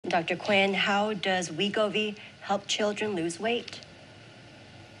Dr. Quinn, how does WeGovy help children lose weight?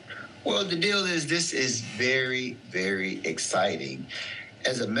 Well, the deal is this is very, very exciting.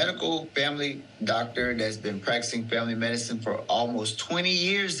 As a medical family doctor that's been practicing family medicine for almost 20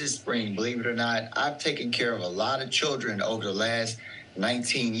 years this spring, believe it or not, I've taken care of a lot of children over the last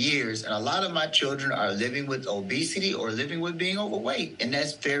 19 years. And a lot of my children are living with obesity or living with being overweight. And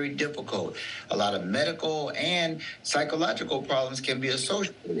that's very difficult. A lot of medical and psychological problems can be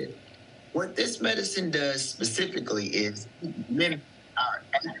associated. What this medicine does specifically is mimic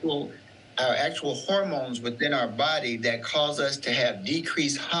our actual hormones within our body that cause us to have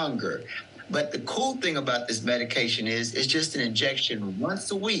decreased hunger. But the cool thing about this medication is it's just an injection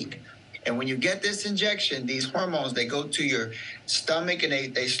once a week. And when you get this injection, these hormones, they go to your stomach and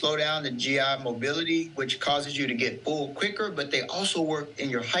they slow down the GI mobility, which causes you to get full quicker, but they also work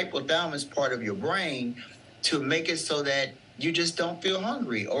in your hypothalamus part of your brain to make it so that you just don't feel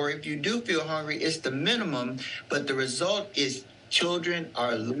hungry. Or if you do feel hungry, it's the minimum, but the result is children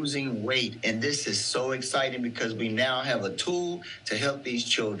are losing weight. And this is so exciting because we now have a tool to help these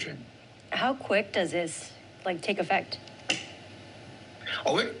children. How quick does this take effect?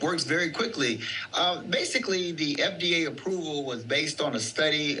 Oh, it works very quickly. Basically, the FDA approval was based on a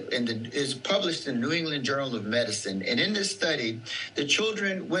study and is published in the New England Journal of Medicine. And in this study, the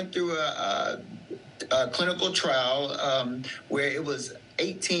children went through a clinical trial where it was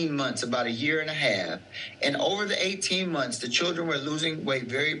 18 months, about a year and a half. And over the 18 months, the children were losing weight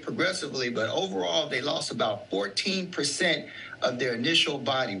very progressively, but overall, they lost about 14% of their initial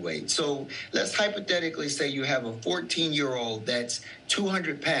body weight. So let's hypothetically say you have a 14-year-old that's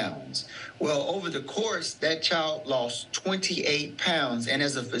 200 pounds. Well, over the course, that child lost 28 pounds. And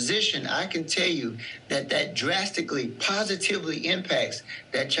as a physician, I can tell you that that drastically, positively impacts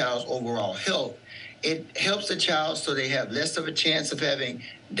that child's overall health. It helps the child so they have less of a chance of having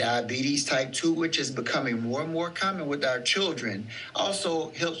diabetes type 2, which is becoming more and more common with our children. Also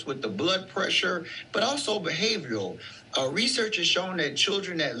helps with the blood pressure, but also behavioral. Research has shown that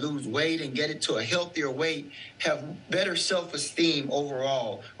children that lose weight and get it to a healthier weight have better self-esteem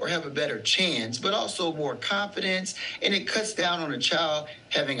overall, or have a better chance, but also more confidence, and it cuts down on a child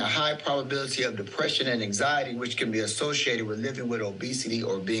having a high probability of depression and anxiety, which can be associated with living with obesity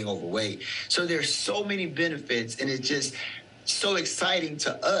or being overweight. So there's so many benefits, and it's just so exciting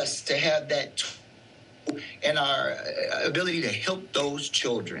to us to have that tool and our ability to help those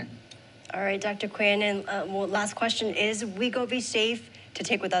children. All right, Dr. Quinn, and last question, is WeGovy safe to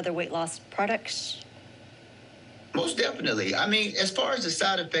take with other weight loss products? Most definitely. I mean, as far as the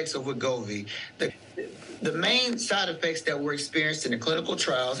side effects of WeGovy, the main side effects that were experienced in the clinical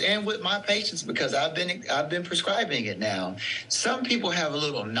trials and with my patients, because I've been prescribing it now. Some people have a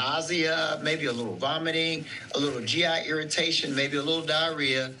little nausea, maybe a little vomiting, a little GI irritation, maybe a little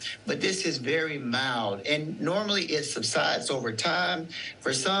diarrhea, but this is very mild. And normally it subsides over time.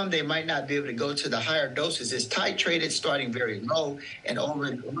 For some, they might not be able to go to the higher doses. It's titrated starting very low and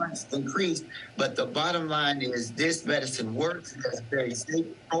over months increased. But the bottom line is this medicine works. It has a very safe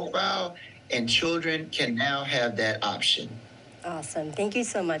profile, and children can now have that option. Awesome. Thank you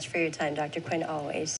so much for your time, Dr. Quinn, always.